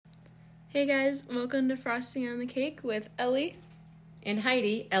Hey guys, welcome to Frosting on the Cake with Ellie. And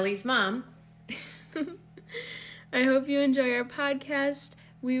Heidi, Ellie's mom. I hope you enjoy our podcast.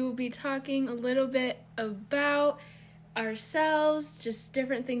 We will be talking a little bit about ourselves, just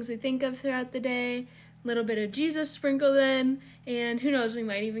different things we think of throughout the day, a little bit of Jesus sprinkled in, and who knows, we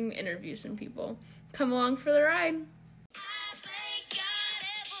might even interview some people. Come along for the ride.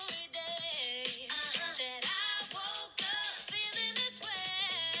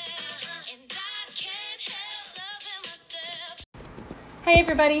 Hey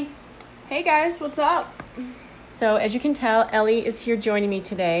everybody. Hey guys, what's up? So as you can tell, Ellie is here joining me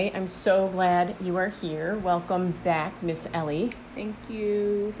today. I'm so glad you are here. Welcome back, Miss Ellie. Thank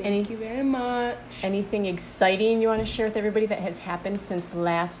you. Thank you very much. Anything exciting you want to share with everybody that has happened since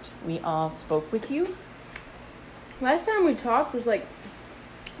last we all spoke with you? Last time we talked was like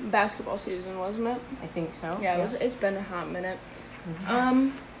basketball season, wasn't it? I think so. Yeah. It's been a hot minute. Mm-hmm.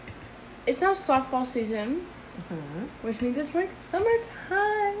 It's now softball season, which means it's like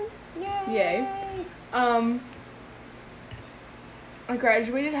summertime. Yay. I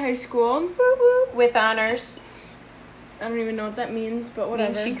graduated high school. With honors. I don't even know what that means, but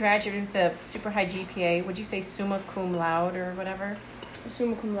whatever. She graduated with a super high GPA. Would you say summa cum laude or whatever?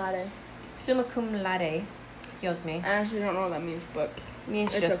 Summa cum laude. Summa cum laude. Excuse me. I actually don't know what that means, but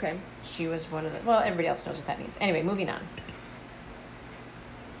Means it's just okay. She was one of the... Well, everybody else knows what that means. Anyway, moving on.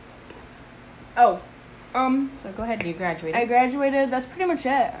 So go ahead. You graduated. I graduated. That's pretty much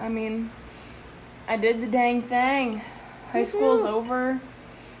it. I mean, I did the dang thing. High school's over.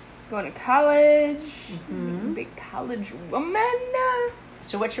 Going to college. Big college woman.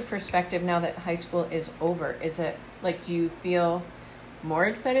 So what's your perspective now that high school is over? Is it, like, do you feel more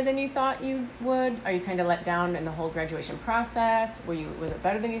excited than you thought you would? Are you kind of let down in the whole graduation process? Was it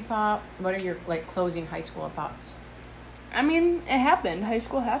better than you thought? What are your, like, closing high school thoughts? I mean, it happened. High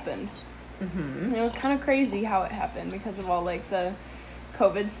school happened. Mm-hmm. And it was kind of crazy how it happened because of all, like, the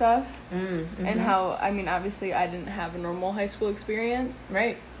COVID stuff. Mm-hmm. And how, I mean, obviously I didn't have a normal high school experience.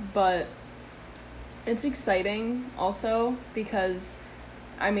 Right. But it's exciting also because,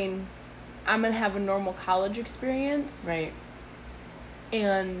 I mean, I'm going to have a normal college experience. Right.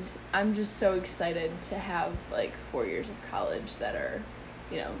 And I'm just so excited to have, like, 4 years of college that are,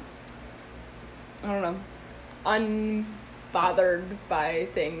 you know, I don't know, unbothered by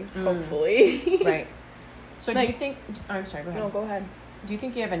things, hopefully. Right. So Like- do you think... Oh, I'm sorry, go ahead. No, go ahead. Do you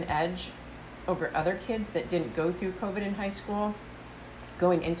think you have an edge over other kids that didn't go through COVID in high school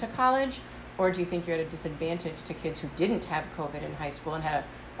going into college? Or do you think you're at a disadvantage to kids who didn't have COVID in high school and had a,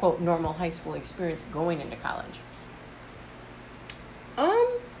 quote, normal high school experience going into college?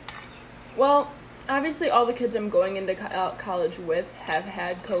 Well, obviously all the kids I'm going into college with have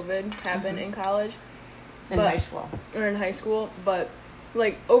had COVID happen in college. In high school. Or in high school, but,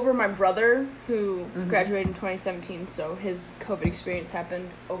 like, over my brother, who graduated in 2017, so his COVID experience happened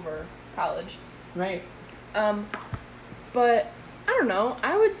over college. Right. But, I don't know,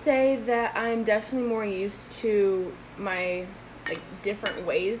 I would say that I'm definitely more used to my, like, different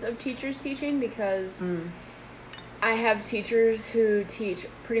ways of teachers teaching, because I have teachers who teach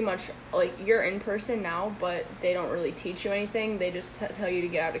pretty much, like, you're in person now, but they don't really teach you anything. They just tell you to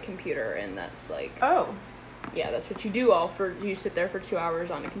get out a computer, and that's, like... Oh. Yeah, that's what you do you sit there for 2 hours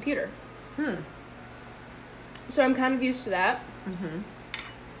on a computer. So I'm kind of used to that.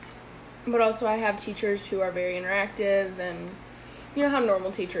 But also I have teachers who are very interactive, and you know how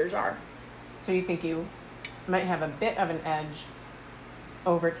normal teachers are. So you think you might have a bit of an edge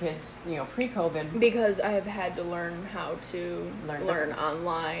over kids, you know, pre-COVID? Because I have had to learn how to learn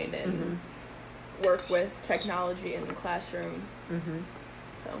online and work with technology in the classroom.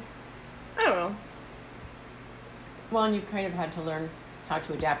 So, I don't know. Well, and you've kind of had to learn how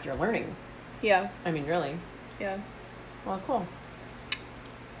to adapt your learning. Yeah. I mean, really. Yeah. Well, cool.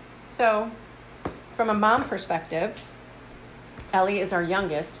 So, from a mom perspective, Ellie is our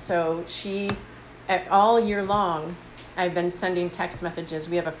youngest, so she, all year long, I've been sending text messages.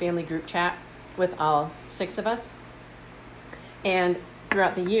 We have a family group chat with all 6 of us. And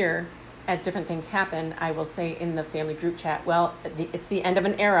throughout the year, as different things happen, I will say in the family group chat, well, it's the end of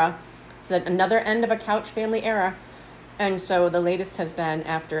an era. It's another end of a couch family era. And so the latest has been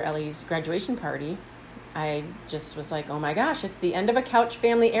after Ellie's graduation party. I just was like, oh my gosh, it's the end of a couch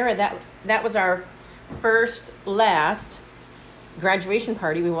family era. That was our last graduation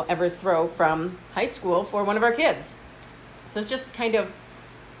party we will ever throw from high school for one of our kids. So it's just kind of,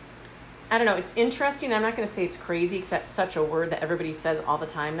 I don't know, it's interesting. I'm not going to say it's crazy because that's such a word that everybody says all the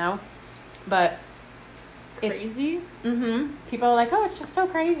time now. But Crazy? People are like, oh, it's just so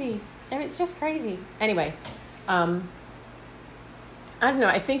crazy. It's just crazy. Anyway, I don't know.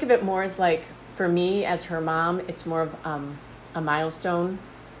 I think of it more as like, for me as her mom, it's more of a milestone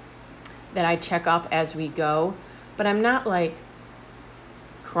that I check off as we go. But I'm not like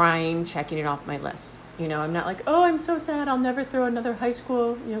crying, checking it off my list. You know, I'm not like, oh, I'm so sad, I'll never throw another high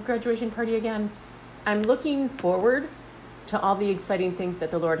school, graduation party again. I'm looking forward to all the exciting things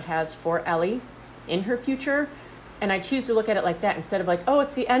that the Lord has for Ellie in her future. And I choose to look at it like that instead of like, oh,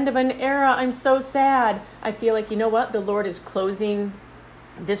 it's the end of an era, I'm so sad. I feel like, you know what? The Lord is closing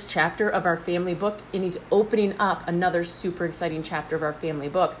this chapter of our family book, and he's opening up another super exciting chapter of our family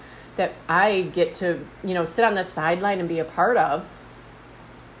book that I get to, sit on the sideline and be a part of,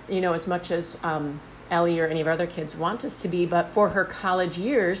 as much as Ellie or any of our other kids want us to be. But for her college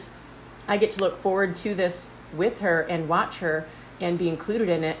years, I get to look forward to this with her and watch her and be included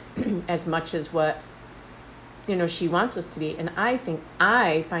in it as much as what, she wants us to be. And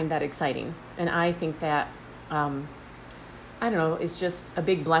I find that exciting. And I think that, I don't know, it's just a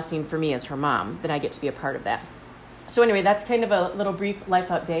big blessing for me as her mom that I get to be a part of that. So anyway, that's kind of a little brief life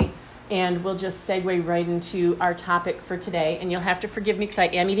update. And we'll just segue right into our topic for today. And you'll have to forgive me because I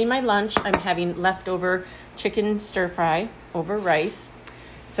am eating my lunch. I'm having leftover chicken stir fry over rice.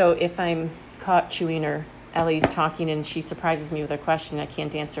 So if I'm caught chewing or Ellie's talking and she surprises me with a question I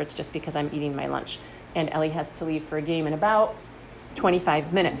can't answer, it's just because I'm eating my lunch. And Ellie has to leave for a game in about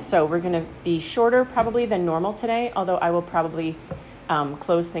 25 minutes. So we're going to be shorter probably than normal today, although I will probably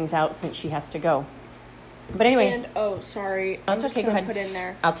close things out since she has to go. But anyway. And, sorry. Oh, it's okay. Go ahead. Put in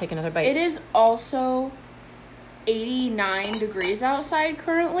there. I'll take another bite. It is also 89 degrees outside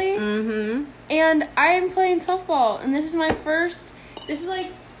currently. Mm-hmm. And I am playing softball. And this is like, for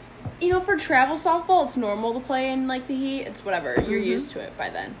travel softball, it's normal to play in, like, the heat. It's whatever. You're used to it by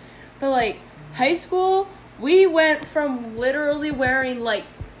then. But, like, high school, we went from literally wearing, like,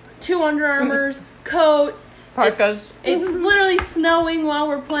 2 Under Armours, coats, parkas. It's literally snowing while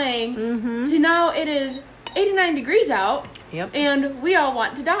we're playing, to now it is 89 degrees out, and we all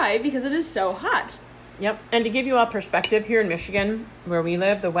want to die because it is so hot. Yep, and to give you all perspective, here in Michigan, where we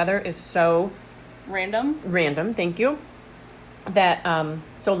live, the weather is so... Random, thank you. That,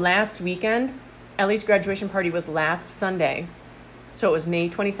 so last weekend, Ellie's graduation party was last Sunday, so it was May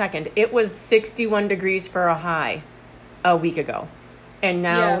 22nd. It was 61 degrees for a high a week ago. And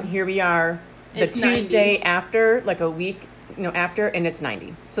now here we are, it's Tuesday 90. After, like a week, after, and it's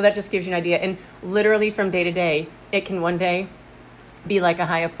 90. So that just gives you an idea. And literally from day to day, it can one day be like a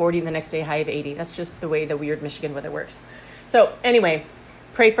high of 40 and the next day a high of 80. That's just the way the weird Michigan weather works. So anyway,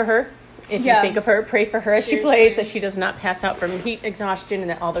 pray for her. If you think of her, pray for her as she plays, that she does not pass out from heat exhaustion, and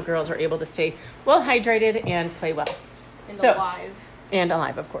that all the girls are able to stay well hydrated and play well. And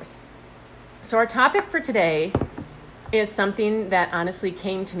alive, of course. So our topic for today is something that honestly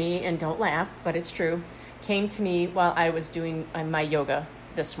came to me, and don't laugh, but it's true, came to me while I was doing my yoga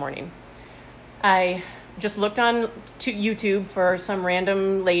this morning. I just looked on to YouTube for some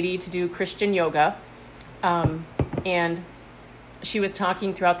random lady to do Christian yoga, and she was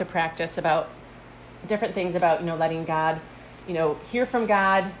talking throughout the practice about different things about, letting God, hear from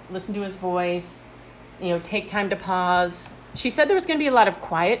God, listen to his voice, take time to pause. She said there was going to be a lot of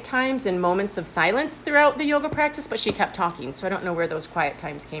quiet times and moments of silence throughout the yoga practice, but she kept talking, so I don't know where those quiet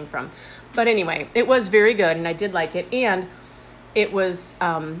times came from. But anyway, it was very good, and I did like it, and it was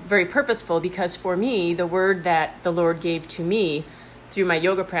very purposeful because for me, the word that the Lord gave to me through my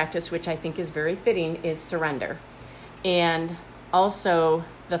yoga practice, which I think is very fitting, is surrender. And also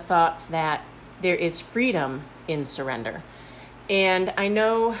the thoughts that there is freedom in surrender. And I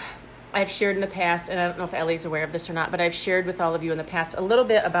know I've shared in the past, and I don't know if Ellie's aware of this or not, but I've shared with all of you in the past a little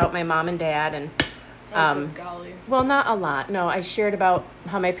bit about my mom and dad. And good golly. Well, not a lot. No, I shared about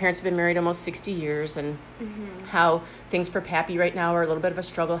how my parents have been married almost 60 years and how things for Pappy right now are a little bit of a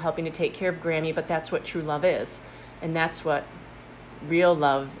struggle helping to take care of Grammy, but that's what true love is. And that's what real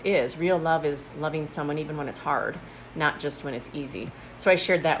love is. Real love is loving someone even when it's hard, not just when it's easy. So I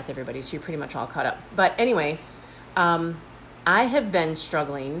shared that with everybody, so you're pretty much all caught up. But anyway, I have been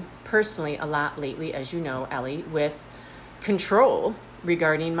struggling personally a lot lately, as you know, Ellie, with control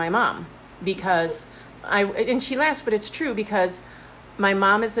regarding my mom. Because and she laughs, but it's true, because my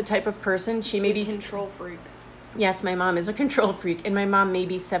mom is the type of person, she may be... control freak. Yes, my mom is a control freak, and my mom may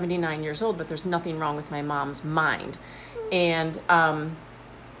be 79 years old, but there's nothing wrong with my mom's mind. And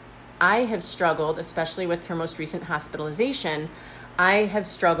I have struggled, especially with her most recent hospitalization, I have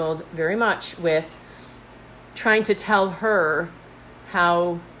struggled very much with trying to tell her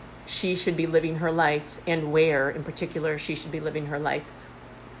how she should be living her life and where, in particular, she should be living her life.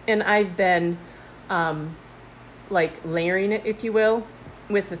 And I've been, layering it, if you will,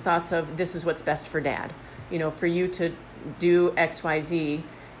 with the thoughts of this is what's best for Dad. For you to do XYZ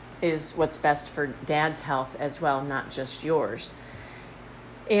is what's best for Dad's health as well, not just yours.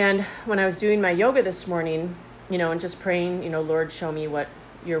 And when I was doing my yoga this morning, and just praying, Lord, show me what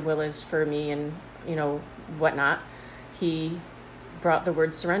your will is for me and, whatnot, he brought the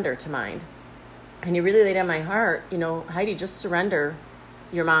word surrender to mind. And he really laid on my heart, Heidi, just surrender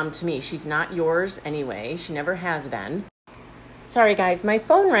your mom to me. She's not yours anyway. She never has been. Sorry, guys, my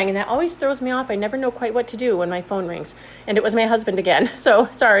phone rang, and that always throws me off. I never know quite what to do when my phone rings. And it was my husband again, so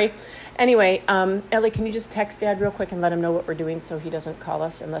sorry. Anyway, Ellie, can you just text Dad real quick and let him know what we're doing so he doesn't call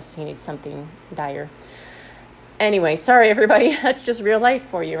us unless he needs something dire. Anyway, sorry, everybody. That's just real life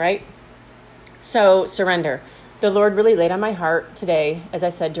for you, right? So, surrender. The Lord really laid on my heart today, as I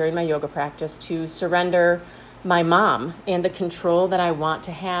said during my yoga practice, to surrender my mom and the control that I want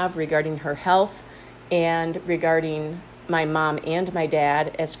to have regarding her health and regarding my mom and my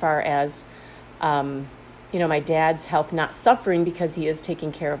dad, as far as, my dad's health not suffering because he is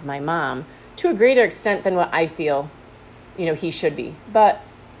taking care of my mom to a greater extent than what I feel, he should be. But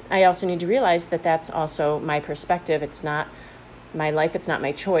I also need to realize that that's also my perspective. It's not my life. It's not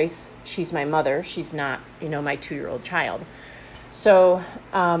my choice. She's my mother. She's not, my 2-year-old child. So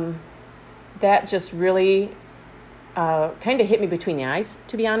that just really kind of hit me between the eyes,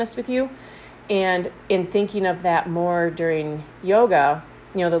 to be honest with you. And in thinking of that more during yoga,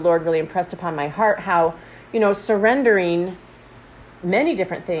 the Lord really impressed upon my heart how, surrendering many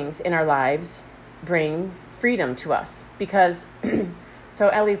different things in our lives bring freedom to us. Because, so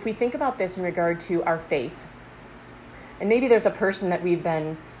Ellie, if we think about this in regard to our faith, and maybe there's a person that we've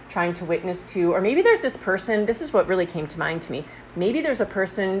been trying to witness to, or maybe there's this person, this is what really came to mind to me. Maybe there's a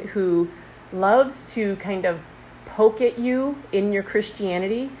person who loves to kind of poke at you in your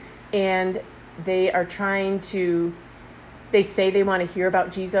Christianity, and they are they say they want to hear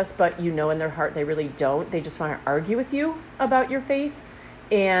about Jesus, but in their heart they really don't. They just want to argue with you about your faith.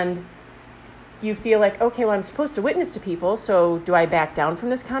 And you feel like, okay, well, I'm supposed to witness to people, so do I back down from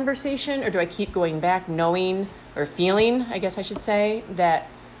this conversation, or do I keep going back knowing or feeling, I guess I should say, that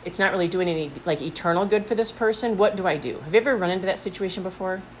it's not really doing any eternal good for this person? What do I do? Have you ever run into that situation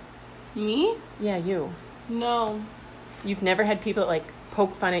before? Me? Yeah, you. No. You've never had people that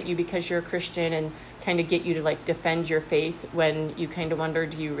poke fun at you because you're a Christian and kind of get you to defend your faith when you kind of wonder,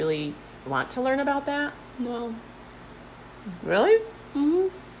 do you really want to learn about that? No. Really? Mm-hmm.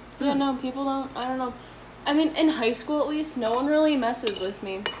 Yeah, no, people don't, I don't know. I mean, in high school at least, no one really messes with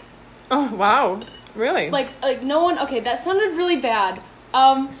me. Oh, wow. Really? No one, okay, that sounded really bad.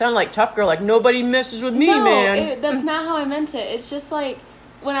 Sound like tough girl, nobody messes with me, man. That's not how I meant it. It's just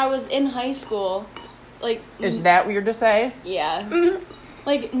when I was in high school, Is that weird to say? Yeah.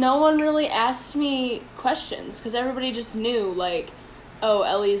 Mm-hmm. No one really asked me questions, because everybody just knew, oh,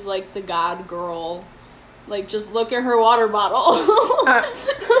 Ellie's, the God girl. Just look at her water bottle.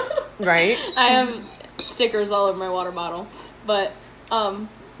 Right. I have stickers all over my water bottle. But,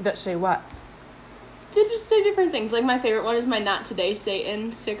 that say what? They just say different things. My favorite one is my Not Today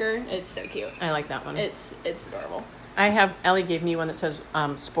Satan sticker. It's so cute. I like that one. It's adorable. Ellie gave me one that says,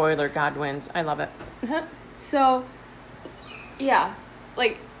 spoiler, God wins. I love it. So, yeah.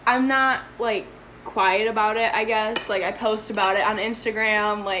 I'm not, quiet about it, I guess. I post about it on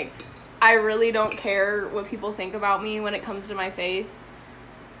Instagram. I really don't care what people think about me when it comes to my faith.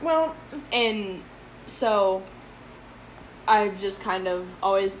 Well, and so I've just kind of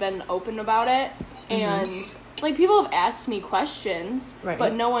always been open about it. Mm-hmm. And, people have asked me questions, right,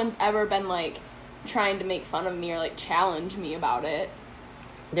 but no one's ever been, trying to make fun of me or, challenge me about it.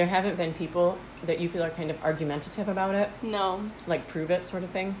 There haven't been people that you feel are kind of argumentative about it? No. Prove it sort of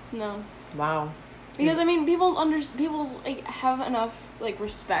thing? No. Wow. Because, people have enough,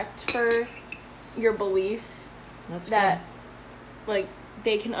 respect for your beliefs. That's that, good.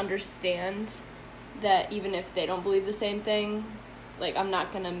 They can understand that even if they don't believe the same thing, I'm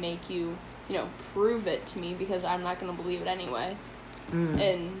not going to make you, prove it to me, because I'm not going to believe it anyway.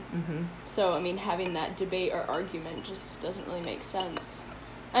 And so, having that debate or argument just doesn't really make sense.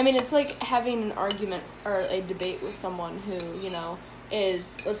 It's like having an argument or a debate with someone who,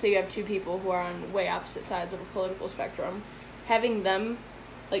 is, let's say you have two people who are on way opposite sides of a political spectrum. Having them,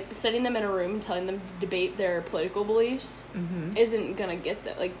 setting them in a room and telling them to debate their political beliefs isn't going to get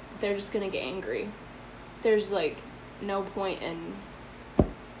that. They're just going to get angry. There's, no point in,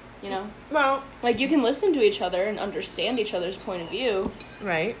 Well, you can listen to each other and understand each other's point of view.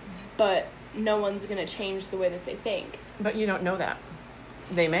 Right. But no one's going to change the way that they think. But you don't know that.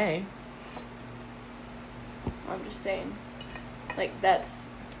 They may. I'm just saying. That's...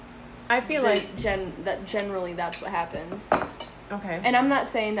 I feel generally that's what happens. Okay. And I'm not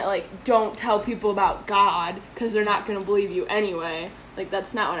saying that, like, don't tell people about God because they're not going to believe you anyway. Like,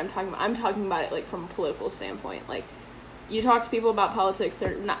 that's not what I'm talking about. I'm talking about it, like, from a political standpoint. Like, you talk to people about politics,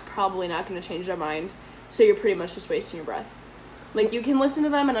 they're probably not going to change their mind, so you're pretty much just wasting your breath. Like, you can listen to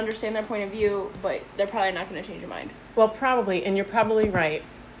them and understand their point of view, but they're probably not going to change your mind. Well, probably, and you're probably right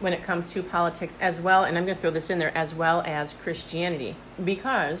when it comes to politics as well, and I'm going to throw this in there, as well as Christianity,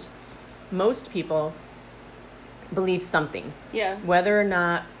 because most people believe something. Yeah. Whether or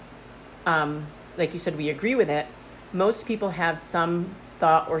not, like you said, we agree with it, most people have some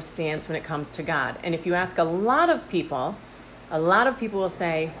thought or stance when it comes to God. And if you ask a lot of people will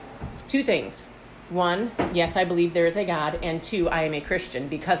say two things. One, yes, I believe there is a God. And two, I am a Christian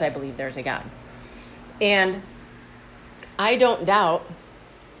because I believe there's a God. And I don't doubt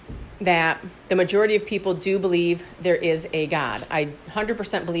that the majority of people do believe there is a God. I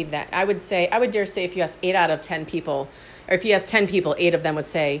 100% believe that. I would dare say if you asked 8 out of 10 people, or if you asked 10 people, 8 of them would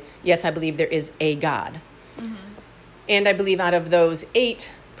say, yes, I believe there is a God. Mm-hmm. And I believe out of those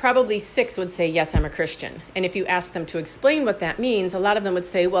 8, probably 6 would say, yes, I'm a Christian. And if you ask them to explain what that means, a lot of them would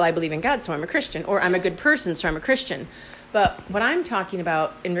say, well, I believe in God, so I'm a Christian. Or I'm a good person, so I'm a Christian. But what I'm talking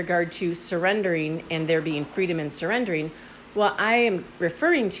about in regard to surrendering and there being freedom in surrendering, what I am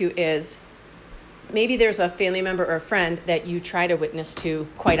referring to is maybe there's a family member or a friend that you try to witness to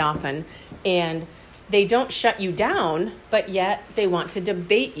quite often, and they don't shut you down, but yet they want to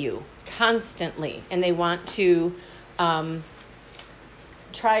debate you constantly, and they want to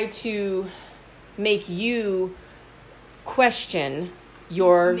try to make you question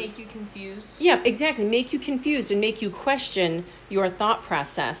your... Make you confused. Yeah, exactly. Make you confused and make you question your thought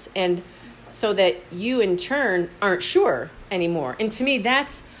process, and so that you in turn aren't sure anymore. And to me,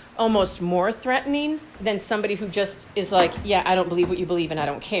 that's almost more threatening than somebody who just is like, yeah, I don't believe what you believe and I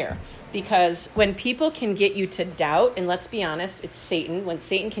don't care. Because when people can get you to doubt, and let's be honest, it's Satan. When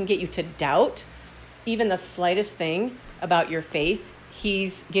Satan can get you to doubt even the slightest thing about your faith,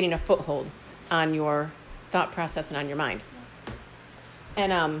 he's getting a foothold on your thought process and on your mind.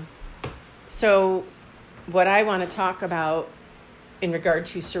 And so what I want to talk about in regard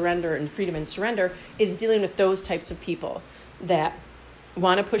to surrender and freedom and surrender is dealing with those types of people that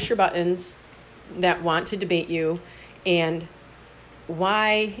want to push your buttons, that want to debate you, and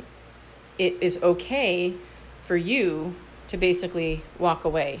why it is okay for you to basically walk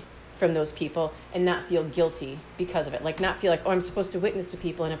away from those people and not feel guilty because of it. Like, not feel like, oh, I'm supposed to witness to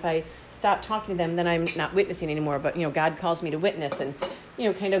people, and if I stop talking to them, then I'm not witnessing anymore. But, God calls me to witness, and,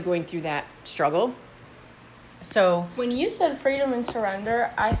 kind of going through that struggle. So when you said freedom and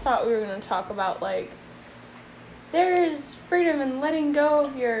surrender, I thought we were going to talk about, like, there's freedom in letting go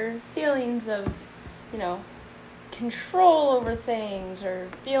of your feelings of, control over things, or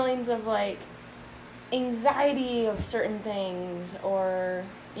feelings of, like, anxiety of certain things, or,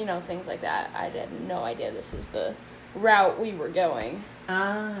 things like that. I had no idea this is the route we were going.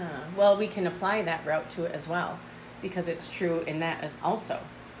 Well, we can apply that route to it as well, because it's true in that as also.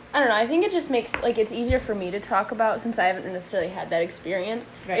 I don't know. I think it just makes, like, it's easier for me to talk about, since I haven't necessarily had that experience.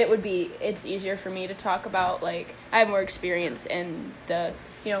 Right. It's easier for me to talk about, like, I have more experience in the,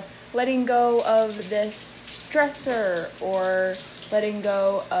 letting go of this stressor, or letting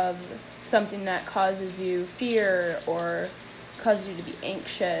go of something that causes you fear, or causes you to be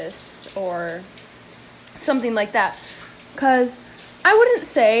anxious, or something like that. Because I wouldn't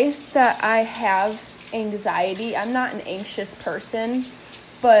say that I have anxiety. I'm not an anxious person.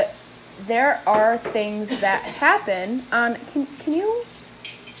 But there are things that happen on... Can you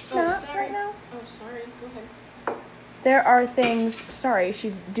not right now? Oh, sorry. Go ahead. There are things... Sorry,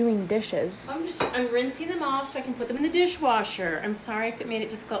 she's doing dishes. I'm rinsing them off so I can put them in the dishwasher. I'm sorry if it made it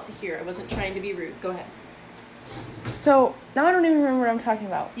difficult to hear. I wasn't trying to be rude. Go ahead. So, now I don't even remember what I'm talking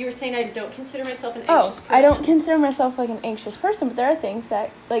about. You were saying I don't consider myself an anxious person. I don't consider myself, like, an anxious person, but there are things that,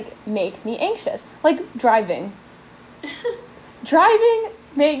 like, make me anxious. Like, driving. Driving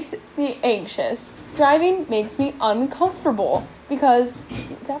makes me anxious. Driving makes me uncomfortable, because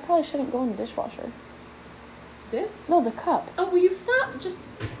that probably shouldn't go in the dishwasher. This? No, the cup. Oh, will you stop?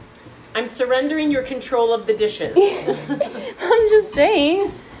 I'm surrendering your control of the dishes. I'm just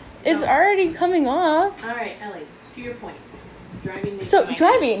saying. It's already coming off. All right, Ellie, to your point. Driving makes So,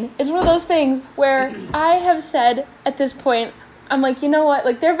 driving is one of those things where I have said at this point, I'm like, you know what?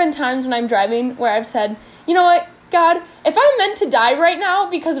 Like, there have been times when I'm driving where I've said, you know what, God, if I'm meant to die right now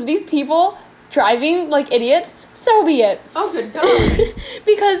because of these people driving like idiots, so be it. Oh, good God.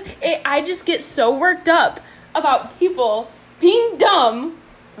 Because I just get so worked up about people being dumb,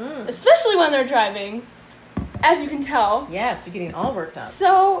 especially when they're driving, as you can tell. Yes, you're getting all worked up.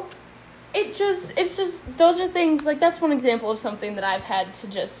 So, it's just, those are things, like, that's one example of something that I've had to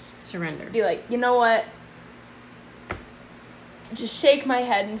just surrender. Be like, you know what? Just shake my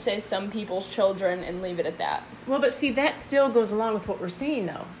head and say some people's children and leave it at that. Well, but see, that still goes along with what we're saying,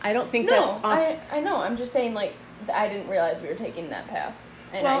 though. I don't think No, that's... I know. I'm just saying, like, I didn't realize we were taking that path,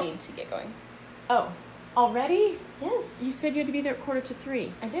 and I need to get going. Oh, already? Yes. You said you had to be there at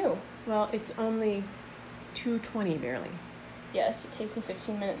 2:45. I do. Well, it's only 2:20, barely. Yes, it takes me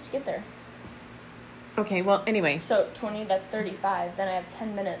 15 minutes to get there. Okay, well, anyway. So 20, that's 35. Then I have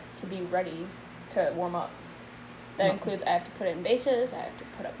 10 minutes to be ready to warm up. That includes I have to put in bases, I have to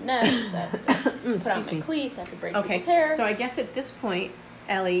put up nets, I have to put on my cleats, I have to braid people's hair. So I guess at this point,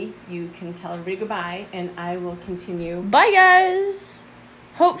 Ellie, you can tell everybody goodbye, and I will continue. Bye, guys!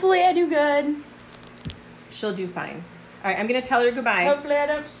 Hopefully I do good. She'll do fine. All right, I'm going to tell her goodbye. Hopefully I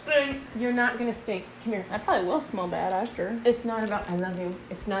don't stink. You're not going to stink. Come here. I probably will smell bad after. It's not about, I love you.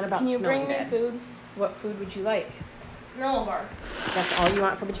 It's not about smelling bad. Can you bring me food? What food would you like? Granola bar. That's all you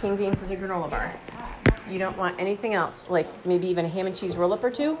want for between games is a granola bar. Yeah, it's hot. You don't want anything else, like maybe even a ham and cheese roll-up or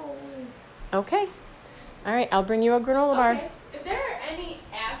two? Okay. All right, I'll bring you a granola bar. Okay. If there are any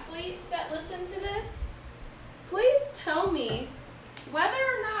athletes that listen to this, please tell me whether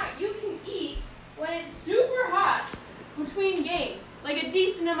or not you can eat when it's super hot between games, like a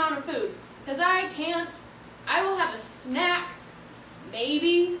decent amount of food. Because I can't. I will have a snack,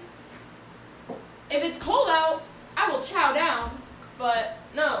 maybe. If it's cold out, I will chow down, but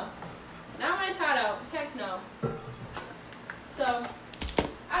no. Not when it's hot out. Heck no. So,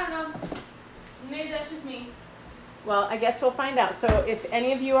 I don't know. Maybe that's just me. Well, I guess we'll find out. So if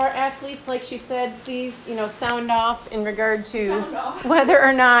any of you are athletes, like she said, please, sound off in regard to whether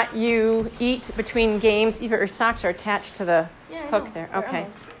or not you eat between games. Even your socks are attached to the hook there. Okay.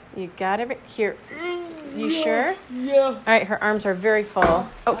 Almost. You got it here. You sure? Yeah. All right, her arms are very full.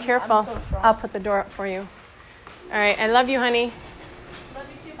 Oh, careful. I'm so strong. I'll put the door up for you. All right, I love you, honey. Love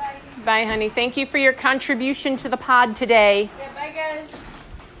you too, bye. Bye, honey. Thank you for your contribution to the pod today. Yeah, bye, guys.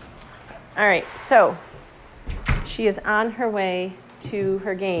 All right, so she is on her way to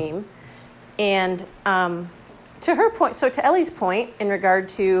her game. And to her point, so to Ellie's point in regard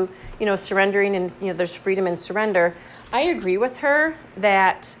to, surrendering and, there's freedom in surrender, I agree with her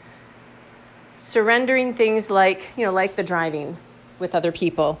that surrendering things like the driving with other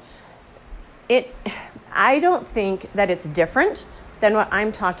people, I don't think that it's different than what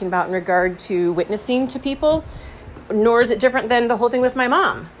I'm talking about in regard to witnessing to people, nor is it different than the whole thing with my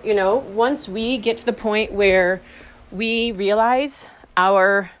mom. Once we get to the point where we realize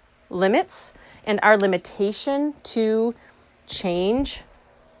our limits and our limitation to change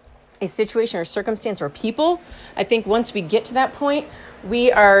a situation or circumstance or people, I think once we get to that point,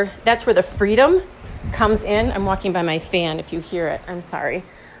 that's where the freedom comes in. I'm walking by my fan if you hear it. I'm sorry.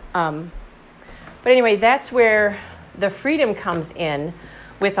 But anyway, that's where the freedom comes in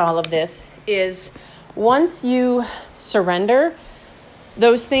with all of this is once you surrender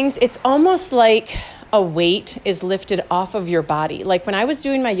those things, it's almost like a weight is lifted off of your body. Like when I was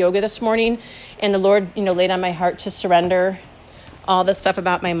doing my yoga this morning and the Lord, laid on my heart to surrender all the stuff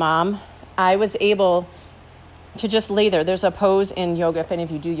about my mom, I was able to just lay there. There's a pose in yoga. If any of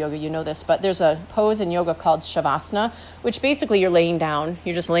you do yoga, you know this, but there's a pose in yoga called Shavasana, which basically you're laying down.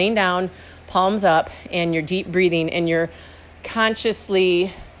 You're just laying down, palms up, and you're deep breathing, and you're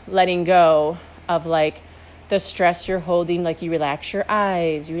consciously letting go of like the stress you're holding. Like you relax your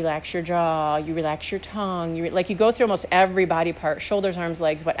eyes, you relax your jaw, you relax your tongue. You go through almost every body part, shoulders, arms,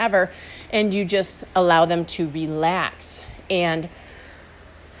 legs, whatever, and you just allow them to relax. And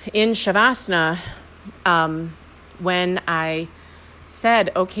in Shavasana, when I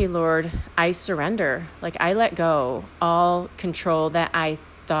said, okay, Lord, I surrender, like I let go all control that I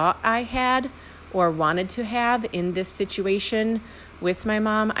thought I had or wanted to have in this situation with my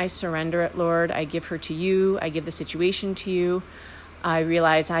mom, I surrender it, Lord. I give her to you. I give the situation to you. I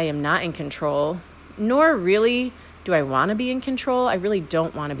realize I am not in control, nor really do I want to be in control. I really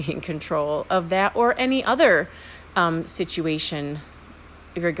don't want to be in control of that or any other situation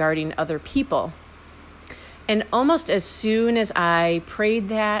regarding other people. And almost as soon as I prayed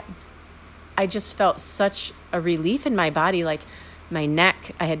that, I just felt such a relief in my body, like my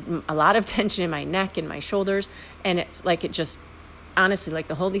neck. I had a lot of tension in my neck and my shoulders, and it's like it just, honestly, like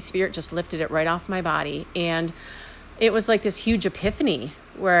the Holy Spirit just lifted it right off my body. And it was like this huge epiphany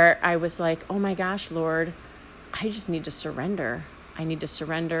where I was like, oh my gosh, Lord, I just need to surrender. I need to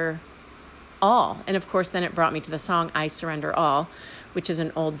surrender all. And of course, then it brought me to the song, I Surrender All, which is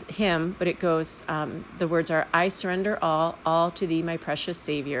an old hymn, but it goes, the words are, I surrender all to thee, my precious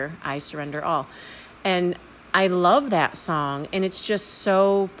Savior, I surrender all. And I love that song, and it's just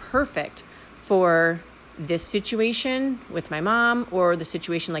so perfect for this situation with my mom, or the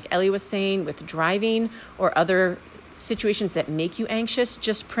situation like Ellie was saying with driving, or other situations that make you anxious.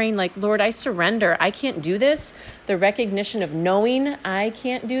 Just praying like, Lord, I surrender. I can't do this. The recognition of knowing I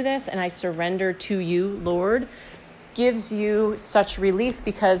can't do this and I surrender to you, Lord, gives you such relief.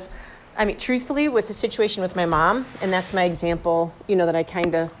 Because, I mean, truthfully, with the situation with my mom, and that's my example, that I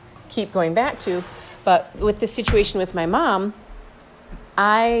kind of keep going back to, but with the situation with my mom,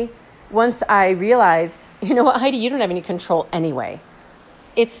 once I realized, what, Heidi, you don't have any control anyway.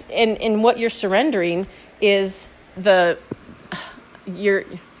 It's, and what you're surrendering is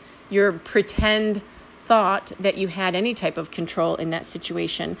your pretend thought that you had any type of control in that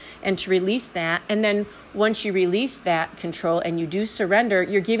situation, and to release that. And then once you release that control and you do surrender,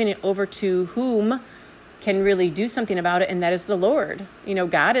 you're giving it over to whom can really do something about it, and that is the Lord.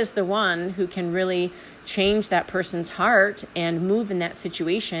 God is the one who can really change that person's heart and move in that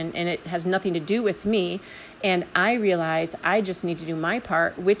situation, and it has nothing to do with me. And I realize I just need to do my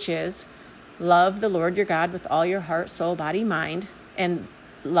part, which is love the Lord your God with all your heart, soul, body, mind, and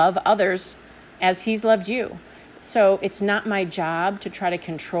love others as he's loved you. So it's not my job to try to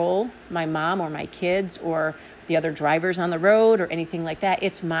control my mom or my kids or the other drivers on the road or anything like that.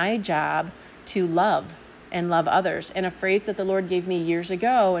 It's my job to love and love others. And a phrase that the Lord gave me years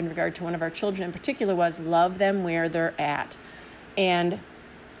ago in regard to one of our children in particular was, love them where they're at. And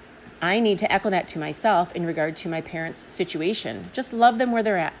I need to echo that to myself in regard to my parents' situation. Just love them where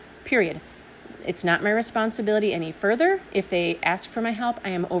they're at, period. It's not my responsibility any further. If they ask for my help, I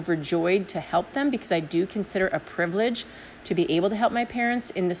am overjoyed to help them, because I do consider a privilege to be able to help my parents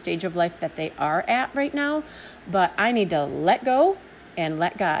in the stage of life that they are at right now. But I need to let go and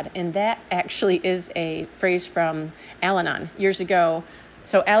let God. And that actually is a phrase from Al-Anon years ago.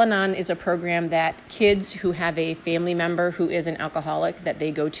 So Al-Anon is a program that kids who have a family member who is an alcoholic that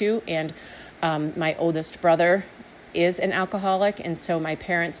they go to. And my oldest brother is an alcoholic. And so my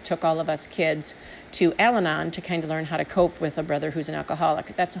parents took all of us kids to Al-Anon to kind of learn how to cope with a brother who's an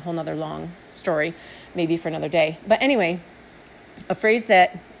alcoholic. That's a whole nother long story, maybe for another day. But anyway, a phrase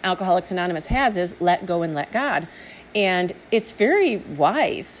that Alcoholics Anonymous has is let go and let God. And it's very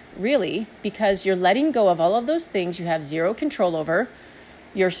wise, really, because you're letting go of all of those things you have zero control over.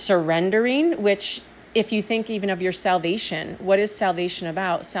 You're surrendering, which, if you think even of your salvation, what is salvation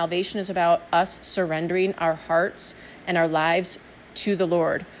about? Salvation is about us surrendering our hearts and our lives to the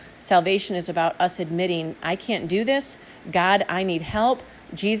Lord. Salvation is about us admitting, I can't do this. God, I need help.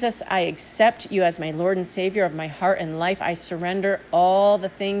 Jesus, I accept you as my Lord and Savior of my heart and life. I surrender all the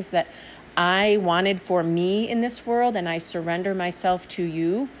things that I wanted for me in this world, and I surrender myself to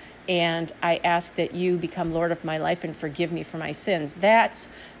you, and I ask that you become Lord of my life and forgive me for my sins.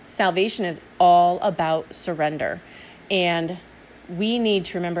 Salvation is all about surrender. And we need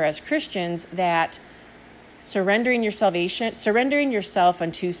to remember as Christians that surrendering yourself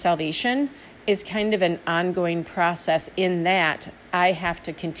unto salvation is kind of an ongoing process, in that I have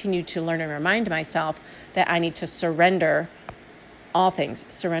to continue to learn and remind myself that I need to surrender all things.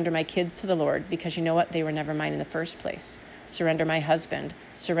 Surrender my kids to the Lord, because you know what? They were never mine in the first place. Surrender my husband,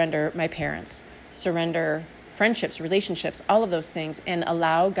 surrender my parents, surrender friendships, relationships, all of those things, and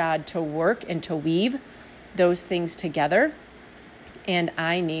allow God to work and to weave those things together. And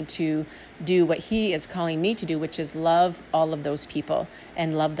I need to do what he is calling me to do, which is love all of those people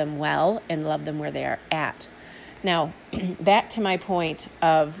and love them well and love them where they are at. Now, back to my point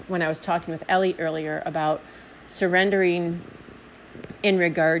of when I was talking with Ellie earlier about surrendering in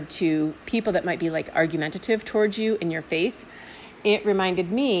regard to people that might be like argumentative towards you in your faith, it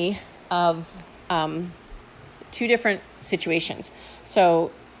reminded me of two different situations.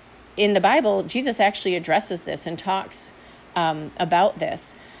 So in the Bible, Jesus actually addresses this and talks about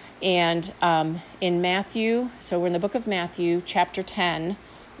this. And in Matthew, so we're in the book of Matthew, chapter 10,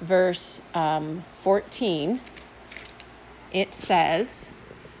 verse 14, it says,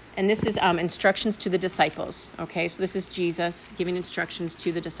 and this is instructions to the disciples. Okay, so this is Jesus giving instructions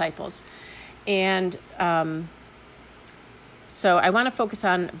to the disciples. And so I want to focus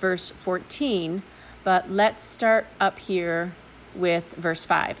on verse 14, but let's start up here with verse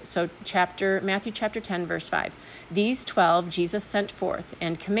 5. So Matthew chapter 10, verse 5. These 12 Jesus sent forth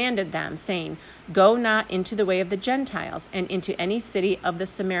and commanded them, saying, Go not into the way of the Gentiles, and into any city of the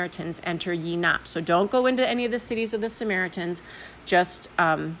Samaritans enter ye not. So don't go into any of the cities of the Samaritans, just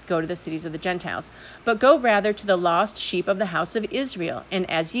go to the cities of the Gentiles. But go rather to the lost sheep of the house of Israel, and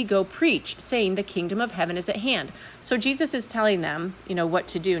as ye go preach, saying, the kingdom of heaven is at hand. So Jesus is telling them, what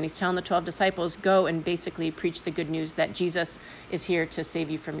to do, and he's telling the 12 disciples, go and basically preach the good news that Jesus is here to save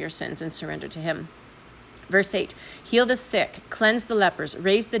you from your sins and surrender to him. Verse 8, heal the sick, cleanse the lepers,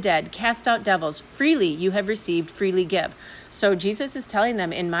 raise the dead, cast out devils. Freely you have received, freely give. So Jesus is telling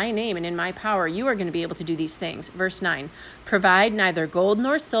them, in my name and in my power, you are going to be able to do these things. Verse 9, provide neither gold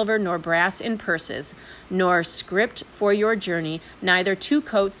nor silver nor brass in purses, nor script for your journey, neither 2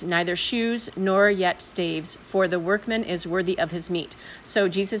 coats, neither shoes, nor yet staves, for the workman is worthy of his meat. So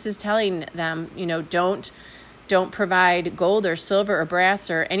Jesus is telling them, don't provide gold or silver or brass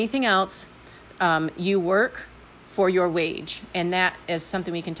or anything else. You work for your wage. And that is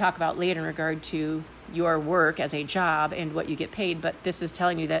something we can talk about later in regard to your work as a job and what you get paid. But this is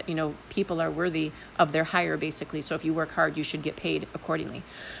telling you that, people are worthy of their hire, basically. So if you work hard, you should get paid accordingly.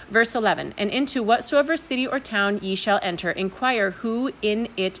 Verse 11, and into whatsoever city or town ye shall enter, inquire who in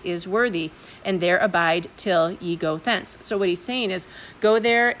it is worthy, and there abide till ye go thence. So what he's saying is go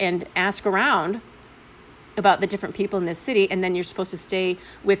there and ask around about the different people in this city, and then you're supposed to stay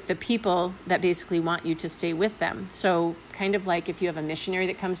with the people that basically want you to stay with them. So kind of like if you have a missionary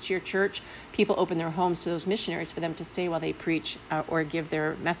that comes to your church, people open their homes to those missionaries for them to stay while they preach or give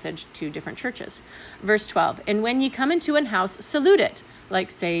their message to different churches. Verse 12, and when ye come into an house, salute it, like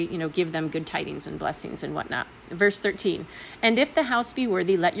say, give them good tidings and blessings and whatnot. Verse 13, and if the house be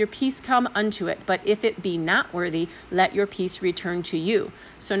worthy, let your peace come unto it. But if it be not worthy, let your peace return to you.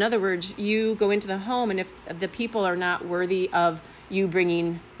 So in other words, you go into the home, and if the people are not worthy of you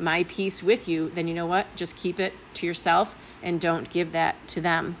bringing my peace with you, then you know what? Just keep it to yourself and don't give that to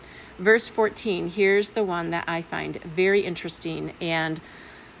them. Verse 14, here's the one that I find very interesting and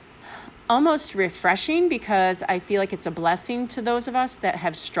almost refreshing, because I feel like it's a blessing to those of us that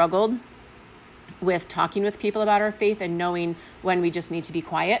have struggled with talking with people about our faith and knowing when we just need to be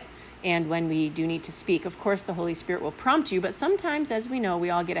quiet and when we do need to speak. Of course, the Holy Spirit will prompt you, but sometimes, as we know, we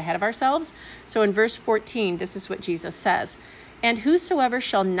all get ahead of ourselves. So in verse 14, this is what Jesus says, and whosoever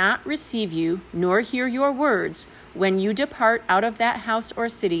shall not receive you, nor hear your words, when you depart out of that house or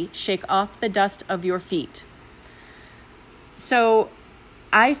city, shake off the dust of your feet. So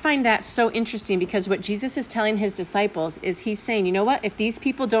I find that so interesting, because what Jesus is telling his disciples is he's saying, you know what? If these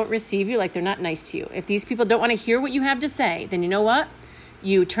people don't receive you, like they're not nice to you, if these people don't want to hear what you have to say, then you know what?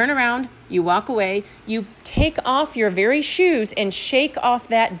 You turn around, you walk away, you take off your very shoes and shake off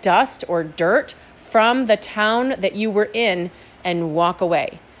that dust or dirt from the town that you were in and walk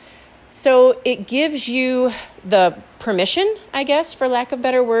away. So it gives you the permission, I guess, for lack of a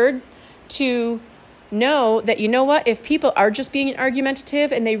better word, to know that, you know what, if people are just being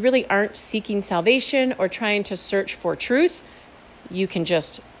argumentative and they really aren't seeking salvation or trying to search for truth, you can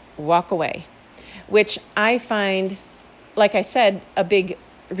just walk away, which I find, like I said, a big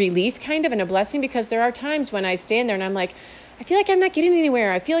relief kind of and a blessing, because there are times when I stand there and I'm like, I feel like I'm not getting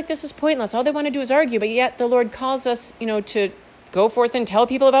anywhere. I feel like this is pointless. All they want to do is argue, but yet the Lord calls us, to go forth and tell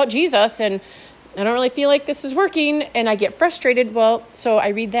people about Jesus, and I don't really feel like this is working, and I get frustrated. Well, so I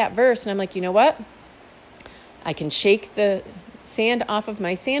read that verse and I'm like, you know what? I can shake the sand off of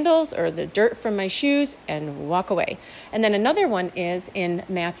my sandals or the dirt from my shoes and walk away. And then another one is in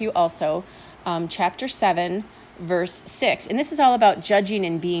Matthew also, chapter 7, verse 6. And this is all about judging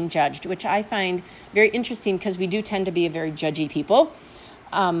and being judged, which I find very interesting, because we do tend to be a very judgy people.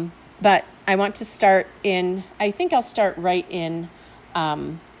 But I want to start I'll start right in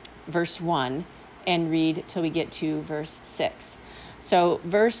verse 1 and read till we get to verse 6. So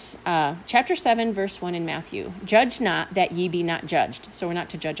chapter 7, verse 1 in Matthew, judge not that ye be not judged. So we're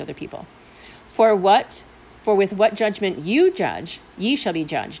not to judge other people. For with what judgment you judge, ye shall be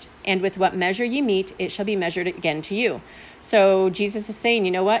judged. And with what measure ye meet, it shall be measured again to you. So Jesus is saying,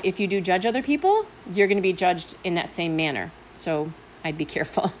 you know what? If you do judge other people, you're going to be judged in that same manner. So I'd be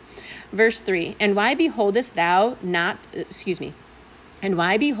careful. Verse 3, and why beholdest thou the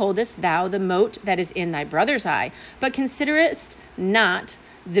mote that is in thy brother's eye, but considerest not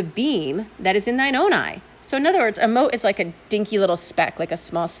the beam that is in thine own eye? So in other words, a mote is like a dinky little speck, like a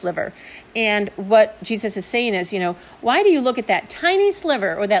small sliver. And what Jesus is saying is, why do you look at that tiny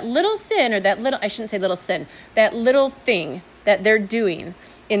sliver or that little sin or that little thing that they're doing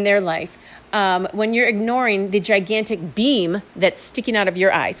in their life when you're ignoring the gigantic beam that's sticking out of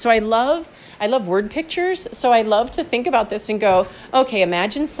your eye? So I love word pictures. So I love to think about this and go, okay,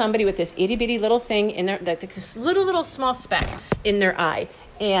 imagine somebody with this itty bitty little thing in their, this little small speck in their eye.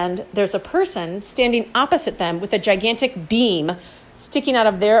 And there's a person standing opposite them with a gigantic beam sticking out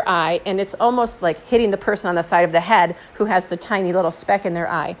of their eye, and it's almost like hitting the person on the side of the head who has the tiny little speck in their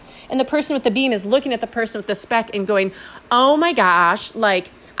eye. And the person with the beam is looking at the person with the speck and going, oh my gosh,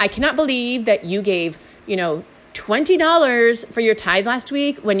 I cannot believe that you gave, $20 for your tithe last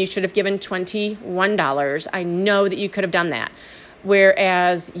week when you should have given $21. I know that you could have done that.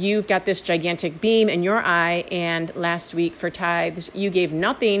 Whereas you've got this gigantic beam in your eye, and last week for tithes, you gave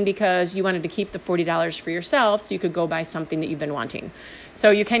nothing because you wanted to keep the $40 for yourself so you could go buy something that you've been wanting.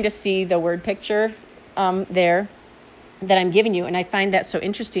 So you kind of see the word picture there that I'm giving you, and I find that so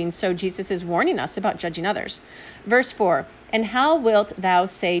interesting. So Jesus is warning us about judging others. Verse 4, and how wilt thou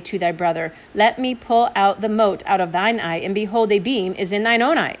say to thy brother, let me pull out the mote out of thine eye, and behold, a beam is in thine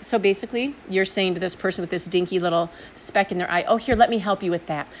own eye. So basically, you're saying to this person with this dinky little speck in their eye, oh, here, let me help you with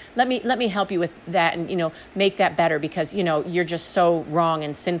that. Let me help you with that, and, make that better, because, you're just so wrong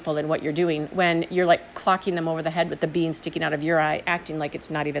and sinful in what you're doing, when you're like clocking them over the head with the beam sticking out of your eye, acting like it's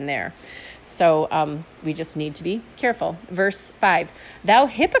not even there. So we just need to be careful. Verse 5, thou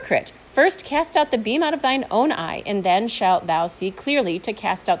hypocrite, first cast out the beam out of thine own eye, and then shalt thou see clearly to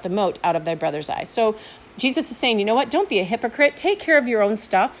cast out the mote out of thy brother's eye. So Jesus is saying, you know what? Don't be a hypocrite. Take care of your own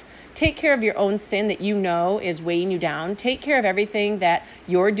stuff. Take care of your own sin that you know is weighing you down. Take care of everything that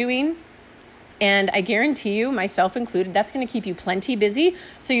you're doing. And I guarantee you, myself included, that's going to keep you plenty busy,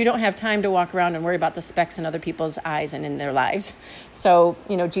 so you don't have time to walk around and worry about the specks in other people's eyes and in their lives. So,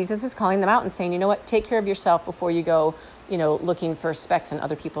 Jesus is calling them out and saying, you know what, take care of yourself before you go, looking for specks in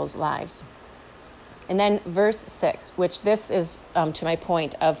other people's lives. And then verse 6, which this is to my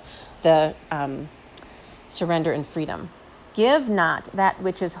point of the surrender and freedom. Give not that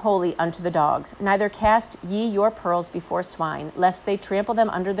which is holy unto the dogs, neither cast ye your pearls before swine, lest they trample them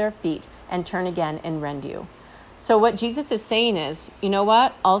under their feet and turn again and rend you. So what Jesus is saying is, you know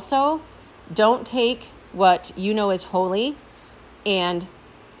what? Also, don't take what you know is holy and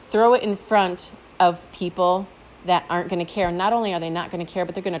throw it in front of people that aren't going to care. Not only are they not going to care,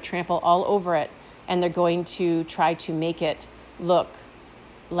 but they're going to trample all over it, and they're going to try to make it look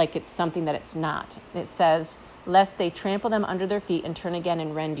like it's something that it's not. It says, lest they trample them under their feet and turn again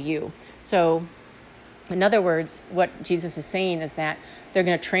and rend you. So, in other words, what Jesus is saying is that they're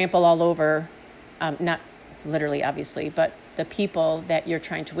going to trample all over, not literally, obviously, but the people that you're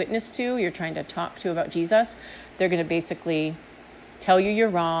trying to witness to, you're trying to talk to about Jesus, they're going to basically tell you you're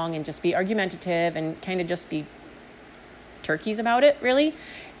wrong and just be argumentative and kind of just be turkeys about it, really.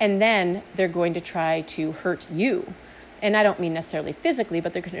 And then they're going to try to hurt you. And I don't mean necessarily physically,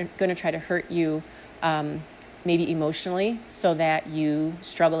 but they're going to try to hurt you maybe emotionally, so that you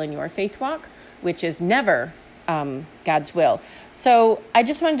struggle in your faith walk, which is never God's will. So I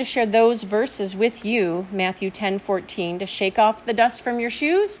just wanted to share those verses with you, Matthew 10:14, to shake off the dust from your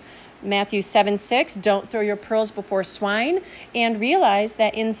shoes, Matthew 7:6, don't throw your pearls before swine, and realize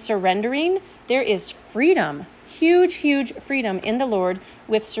that in surrendering, there is freedom, huge, huge freedom in the Lord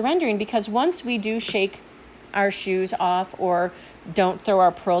with surrendering, because once we do shake our shoes off or don't throw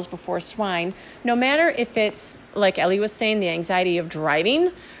our pearls before swine, no matter if it's, like Ellie was saying, the anxiety of driving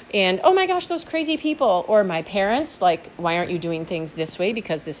and, oh my gosh, those crazy people, or my parents, like, why aren't you doing things this way?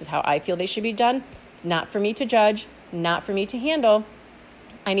 Because this is how I feel they should be done. Not for me to judge, not for me to handle.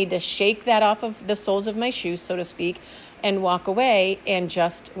 I need to shake that off of the soles of my shoes, so to speak, and walk away and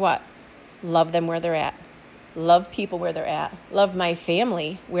just, what? Love them where they're at. Love people where they're at. Love my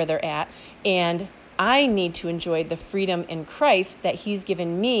family where they're at. And I need to enjoy the freedom in Christ that he's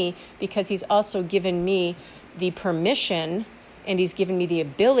given me, because he's also given me the permission and he's given me the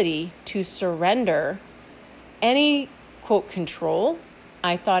ability to surrender any, quote, control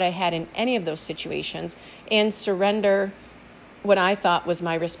I thought I had in any of those situations, and surrender what I thought was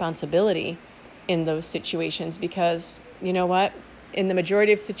my responsibility in those situations. Because, you know what? In the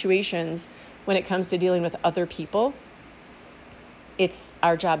majority of situations, when it comes to dealing with other people, it's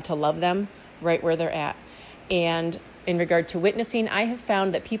our job to love them right where they're at. And in regard to witnessing, I have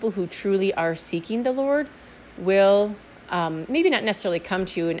found that people who truly are seeking the Lord will maybe not necessarily come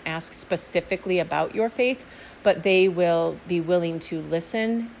to you and ask specifically about your faith, but they will be willing to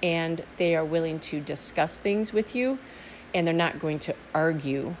listen, and they are willing to discuss things with you, and they're not going to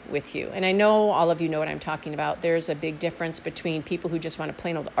argue with you. And I know all of you know what I'm talking about. There's a big difference between people who just want to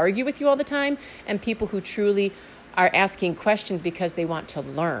plain old argue with you all the time and people who truly are asking questions because they want to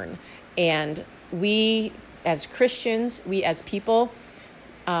learn. And we as Christians, we as people,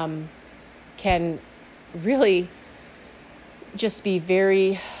 can really just be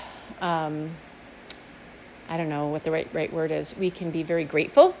very, I don't know what the right word is. We can be very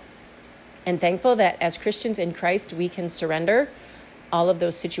grateful and thankful that as Christians in Christ, we can surrender all of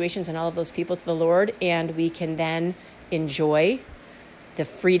those situations and all of those people to the Lord, and we can then enjoy the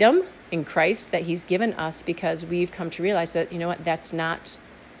freedom in Christ that he's given us, because we've come to realize that, you know what, that's not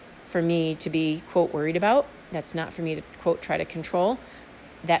for me to be, quote, worried about. That's not for me to, quote, try to control.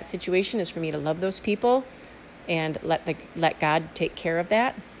 That situation is for me to love those people and let God take care of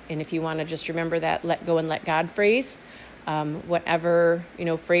that. And if you want to just remember that let go and let God phrase, whatever,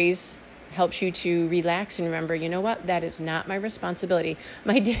 phrase helps you to relax and remember, you know what, that is not my responsibility.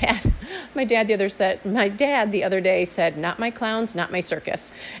 My dad the other day said, not my clowns, not my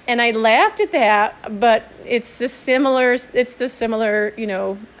circus. And I laughed at that, but it's the similar,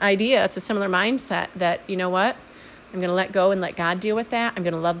 idea. It's a similar mindset that, you know what, I'm going to let go and let God deal with that. I'm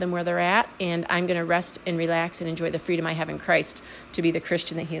going to love them where they're at, and I'm going to rest and relax and enjoy the freedom I have in Christ to be the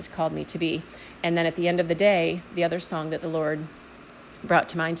Christian that he has called me to be. And then at the end of the day, the other song that the Lord brought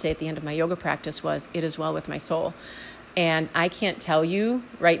to mind today at the end of my yoga practice was "It Is Well With My Soul." And I can't tell you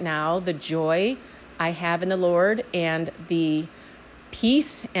right now the joy I have in the Lord and the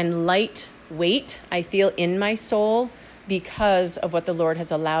peace and light weight I feel in my soul because of what the Lord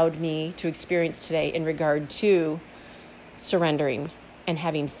has allowed me to experience today in regard to surrendering and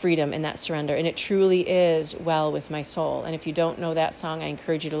having freedom in that surrender. And it truly is well with my soul. And if you don't know that song, I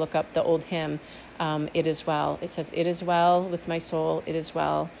encourage you to look up the old hymn, It Is Well. It says, "It is well with my soul. It is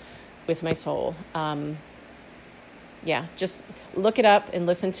well with my soul." Just look it up and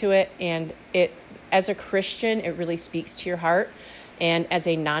listen to it. And it, as a Christian, it really speaks to your heart. And as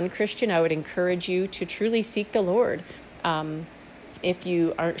a non-Christian, I would encourage you to truly seek the Lord. If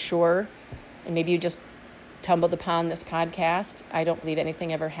you aren't sure, and maybe you just tumbled upon this podcast, I don't believe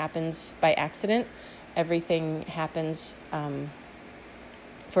anything ever happens by accident. Everything happens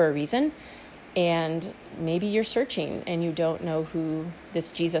for a reason. And maybe you're searching and you don't know who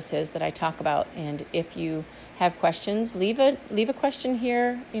this Jesus is that I talk about. And if you have questions, leave a question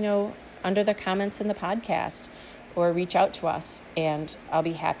here, under the comments in the podcast, or reach out to us, and I'll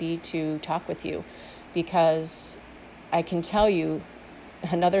be happy to talk with you, because I can tell you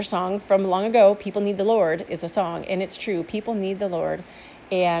another song from long ago, "People Need the Lord," is a song, and it's true. People need the Lord,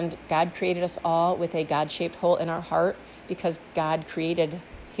 and God created us all with a God-shaped hole in our heart, because God created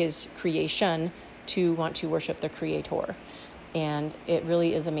his creation to want to worship the Creator. And it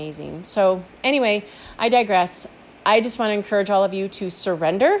really is amazing. So anyway, I digress. I just want to encourage all of you to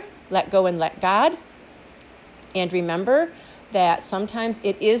surrender, let go and let God. And remember that sometimes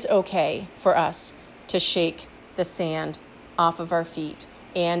it is okay for us to shake the sand off of our feet.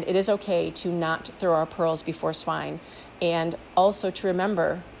 And it is okay to not throw our pearls before swine. And also to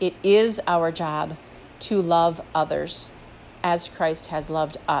remember, it is our job to love others as Christ has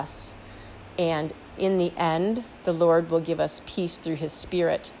loved us. And in the end, the Lord will give us peace through his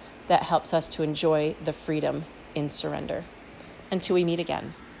Spirit that helps us to enjoy the freedom in surrender. Until we meet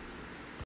again.